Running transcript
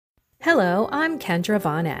Hello, I'm Kendra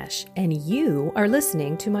Von Esch, and you are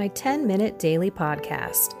listening to my 10-minute daily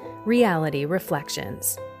podcast, Reality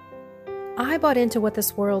Reflections. I bought into what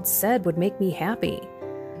this world said would make me happy.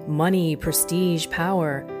 Money, prestige,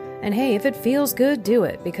 power. And hey, if it feels good, do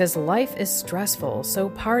it, because life is stressful, so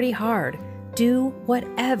party hard. Do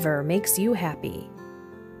whatever makes you happy.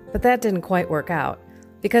 But that didn't quite work out,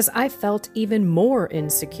 because I felt even more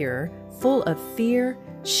insecure, full of fear,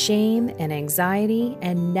 shame, and anxiety,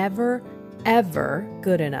 and never, ever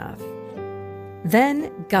good enough.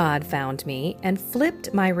 Then God found me and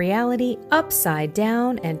flipped my reality upside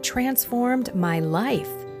down and transformed my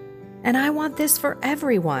life. And I want this for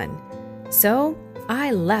everyone. So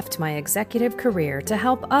I left my executive career to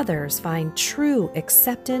help others find true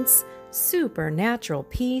acceptance, supernatural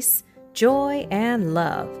peace, joy, and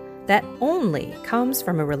love that only comes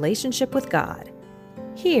from a relationship with God.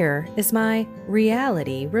 Here is my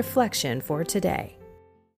reality reflection for today.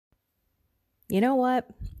 You know what?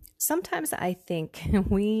 Sometimes I think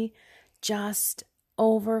we just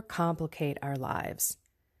overcomplicate our lives.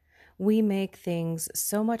 We make things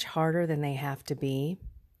so much harder than they have to be,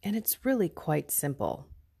 and it's really quite simple.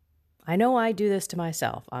 I know I do this to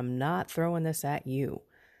myself. I'm not throwing this at you.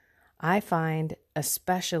 I find,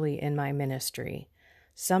 especially in my ministry,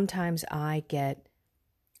 sometimes I get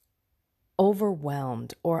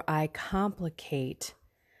overwhelmed or I complicate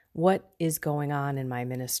what is going on in my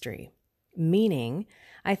ministry. Meaning,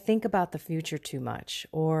 I think about the future too much,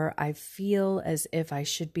 or I feel as if I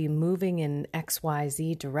should be moving in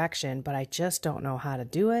XYZ direction, but I just don't know how to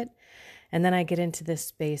do it. And then I get into this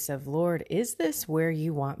space of, Lord, is this where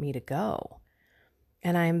you want me to go?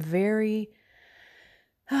 And I'm very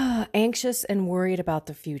anxious and worried about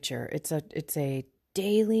the future. It's a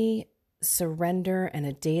daily surrender and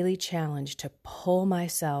a daily challenge to pull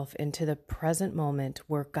myself into the present moment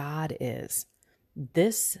where God is.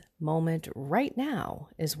 This moment right now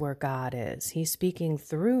is where God is. He's speaking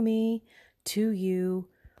through me to you.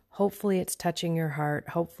 Hopefully it's touching your heart.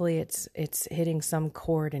 Hopefully it's hitting some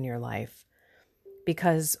chord in your life.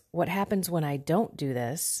 Because what happens when I don't do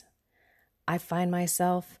this, I find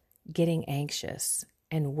myself getting anxious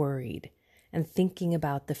and worried and thinking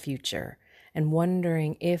about the future and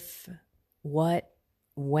wondering if, what,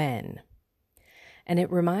 when. And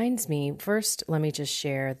it reminds me, first, let me just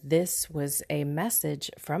share, this was a message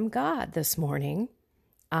from God this morning.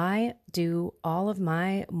 I do all of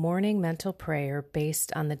my morning mental prayer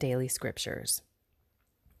based on the daily scriptures.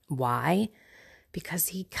 Why? Because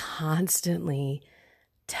he constantly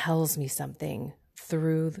tells me something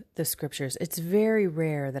through the scriptures. It's very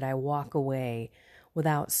rare that I walk away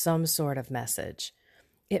without some sort of message.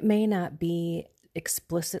 It may not be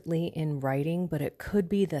explicitly in writing, but it could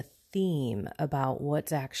be the theme about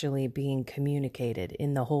what's actually being communicated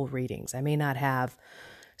in the whole readings. I may not have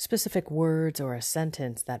specific words or a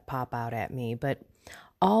sentence that pop out at me, but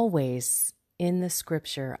always in the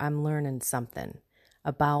scripture, I'm learning something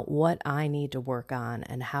about what I need to work on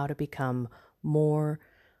and how to become more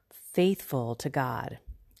faithful to God.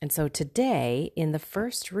 And so today, in the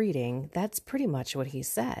first reading, that's pretty much what he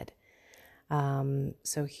said.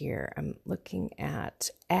 So here, I'm looking at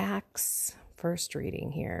Acts, first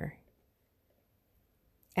reading here.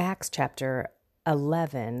 Acts chapter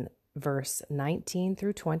 11, verse 19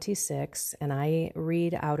 through 26, and I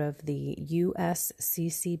read out of the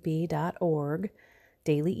usccb.org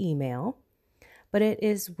daily email. But it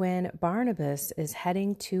is when Barnabas is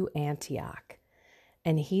heading to Antioch,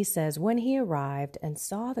 and he says, when he arrived and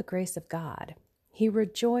saw the grace of God, he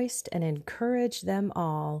rejoiced and encouraged them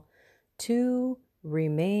all to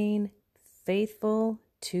remain faithful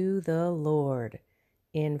to the Lord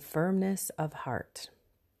in firmness of heart.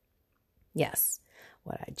 Yes,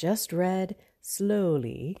 what I just read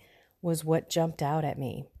slowly was what jumped out at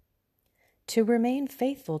me. To remain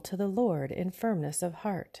faithful to the Lord in firmness of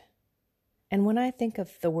heart. And when I think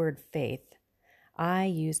of the word faith, I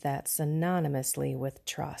use that synonymously with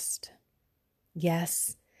trust.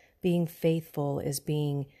 Yes, being faithful is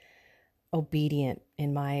being obedient,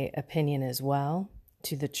 in my opinion, as well,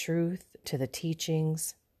 to the truth, to the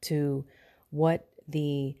teachings, to what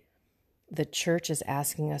the church is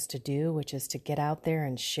asking us to do, which is to get out there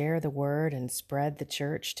and share the word and spread the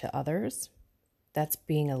church to others. That's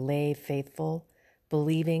being a lay faithful,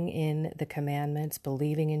 believing in the commandments,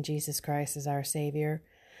 believing in Jesus Christ as our Savior.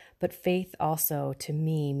 But faith also, to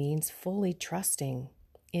me, means fully trusting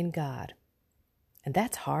in God. And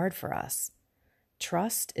that's hard for us.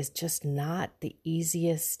 Trust is just not the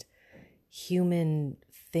easiest human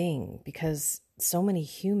thing because so many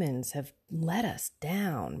humans have let us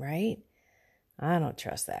down, right? I don't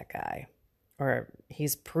trust that guy. or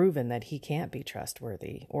he's proven that he can't be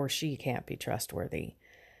trustworthy or she can't be trustworthy.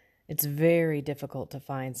 It's very difficult to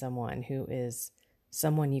find someone who is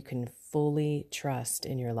someone you can fully trust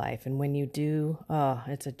in your life. And when you do, oh,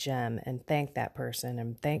 it's a gem. And thank that person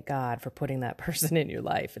and thank God for putting that person in your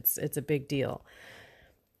life. It's a big deal.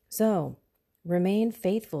 So remain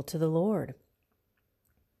faithful to the Lord.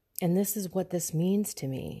 And this is what this means to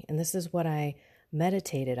me. And this is what I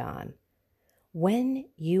meditated on. When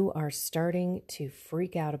you are starting to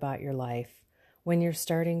freak out about your life, when you're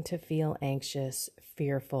starting to feel anxious,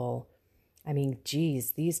 fearful, I mean,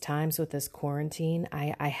 geez, these times with this quarantine,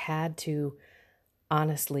 I had to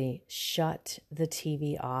honestly shut the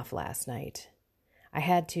TV off last night. I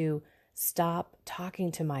had to stop talking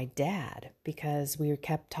to my dad because we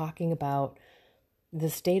kept talking about the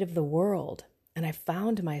state of the world. And I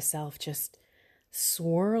found myself just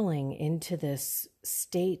swirling into this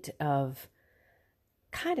state of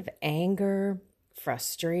kind of anger,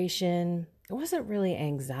 frustration. It wasn't really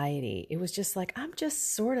anxiety. It was just like, I'm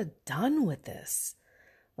just sort of done with this.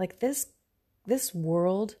 Like this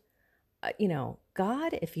world,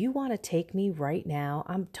 God, if you want to take me right now,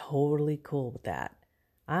 I'm totally cool with that.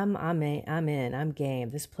 I'm in, I'm game.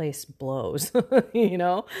 This place blows,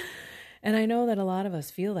 And I know that a lot of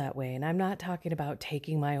us feel that way. And I'm not talking about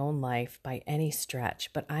taking my own life by any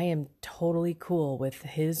stretch, but I am totally cool with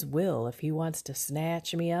his will. If he wants to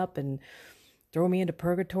snatch me up and throw me into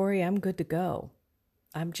purgatory, I'm good to go.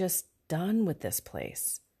 I'm just done with this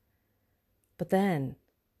place. But then,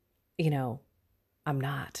 I'm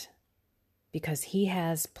not. Because he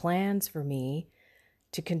has plans for me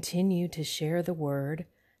to continue to share the word,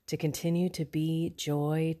 to continue to be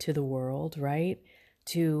joy to the world, right?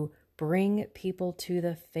 To bring people to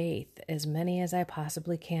the faith, as many as I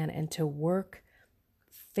possibly can, and to work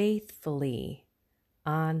faithfully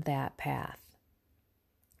on that path.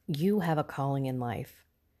 You have a calling in life.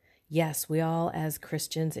 Yes, we all as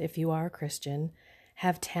Christians, if you are a Christian,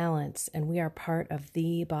 have talents, and we are part of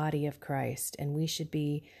the body of Christ, and we should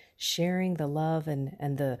be sharing the love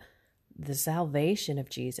and the salvation of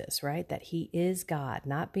Jesus, right? That he is God,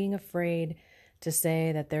 not being afraid to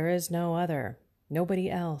say that there is no other.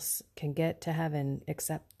 Nobody else can get to heaven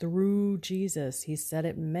except through Jesus. He said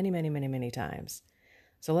it many, many, many, many times.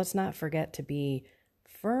 So let's not forget to be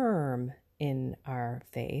firm in our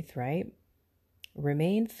faith, right?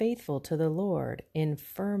 Remain faithful to the Lord in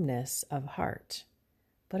firmness of heart.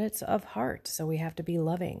 But it's of heart, so we have to be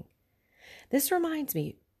loving. This reminds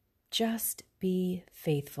me, just be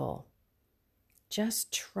faithful.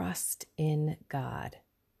 Just trust in God.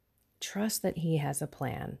 Trust that he has a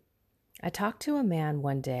plan. I talked to a man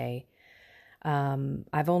one day.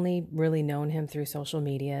 I've only really known him through social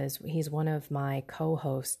media. He's one of my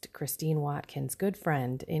co-hosts, Christine Watkins' good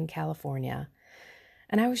friend in California.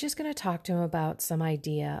 And I was just going to talk to him about some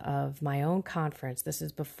idea of my own conference. This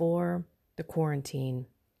is before the quarantine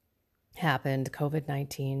happened.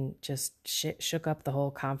 COVID-19 just shook up the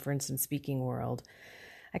whole conference and speaking world.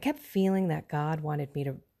 I kept feeling that God wanted me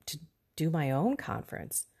to do my own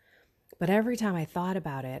conference. But every time I thought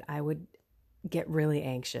about it, I would get really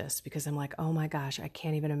anxious because I'm like, oh my gosh, I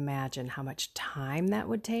can't even imagine how much time that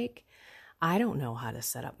would take. I don't know how to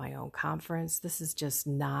set up my own conference. This is just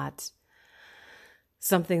not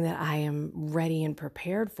something that I am ready and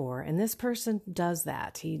prepared for. And this person does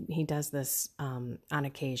that. He does this on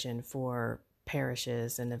occasion for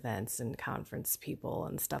parishes and events and conference people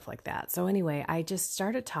and stuff like that. So anyway, I just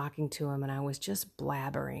started talking to him and I was just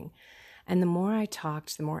blabbering. And the more I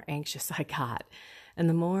talked, the more anxious I got. And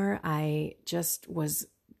the more I just was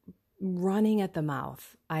running at the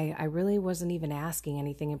mouth. I really wasn't even asking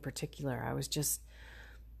anything in particular. I was just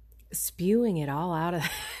spewing it all out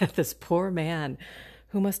of this poor man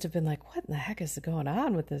who must have been like, what in the heck is going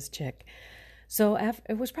on with this chick? So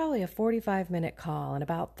it was probably a 45-minute call, and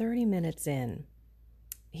about 30 minutes in,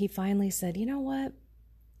 he finally said, you know what?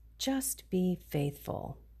 Just be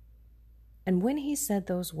faithful. And when he said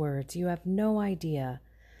those words, you have no idea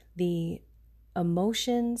the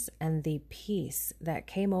emotions and the peace that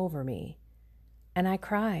came over me. And I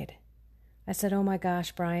cried. I said, oh my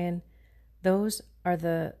gosh, Brian, those are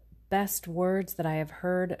the best words that I have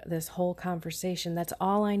heard this whole conversation. That's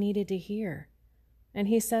all I needed to hear. And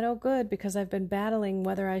he said, oh, good, because I've been battling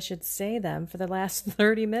whether I should say them for the last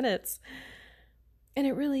 30 minutes. And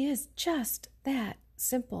it really is just that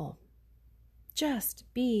simple. Just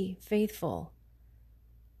be faithful.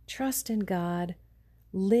 Trust in God.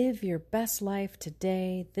 Live your best life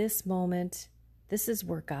today, this moment. This is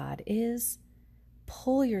where God is.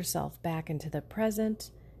 Pull yourself back into the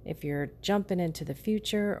present. If you're jumping into the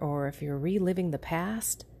future or if you're reliving the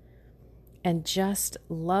past, and just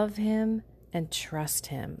love him, and trust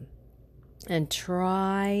Him and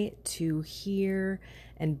try to hear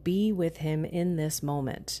and be with Him in this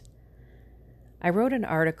moment. I wrote an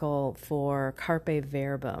article for Carpe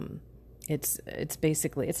Verbum. It's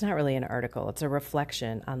basically, it's not really an article, it's a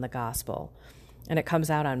reflection on the gospel. And it comes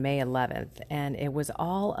out on May 11th, and it was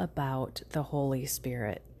all about the Holy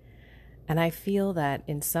Spirit. And I feel that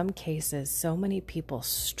in some cases, so many people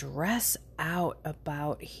stress out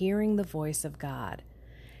about hearing the voice of God,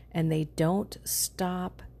 and they don't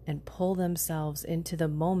stop and pull themselves into the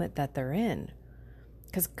moment that they're in.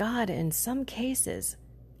 Because God, in some cases,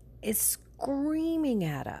 is screaming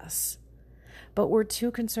at us. But we're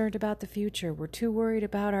too concerned about the future. We're too worried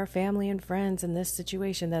about our family and friends and this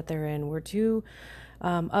situation that they're in. We're too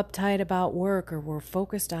uptight about work, or we're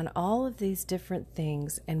focused on all of these different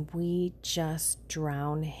things, and we just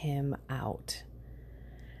drown Him out.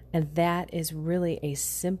 And that is really a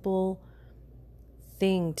simple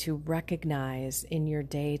thing to recognize in your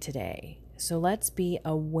day to day. So let's be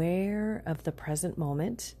aware of the present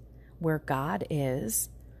moment where God is.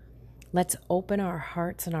 Let's open our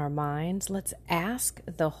hearts and our minds. Let's ask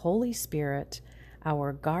the Holy Spirit,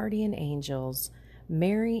 our guardian angels,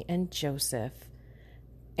 Mary and Joseph,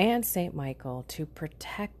 and Saint Michael, to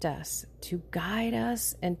protect us, to guide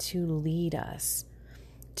us, and to lead us,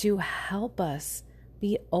 to help us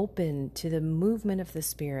be open to the movement of the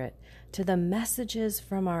Spirit, to the messages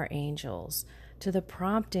from our angels, to the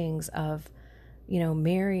promptings of,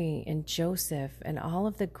 Mary and Joseph and all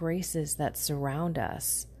of the graces that surround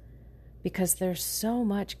us. Because there's so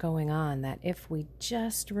much going on that if we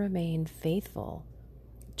just remain faithful,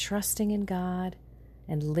 trusting in God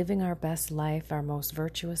and living our best life, our most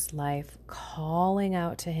virtuous life, calling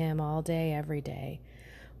out to Him all day, every day,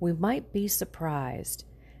 we might be surprised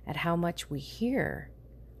at how much we hear,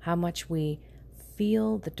 how much we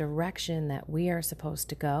feel the direction that we are supposed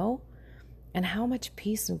to go, and how much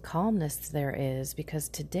peace and calmness there is. Because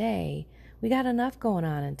today, we got enough going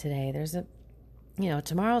on in today.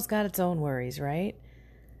 Tomorrow's got its own worries, right?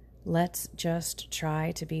 Let's just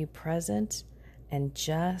try to be present and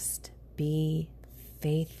just be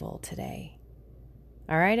faithful today.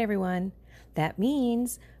 All right, everyone. That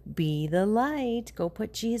means be the light. Go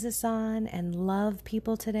put Jesus on and love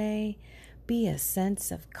people today. Be a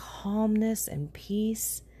sense of calmness and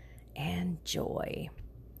peace and joy.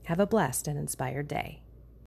 Have a blessed and inspired day.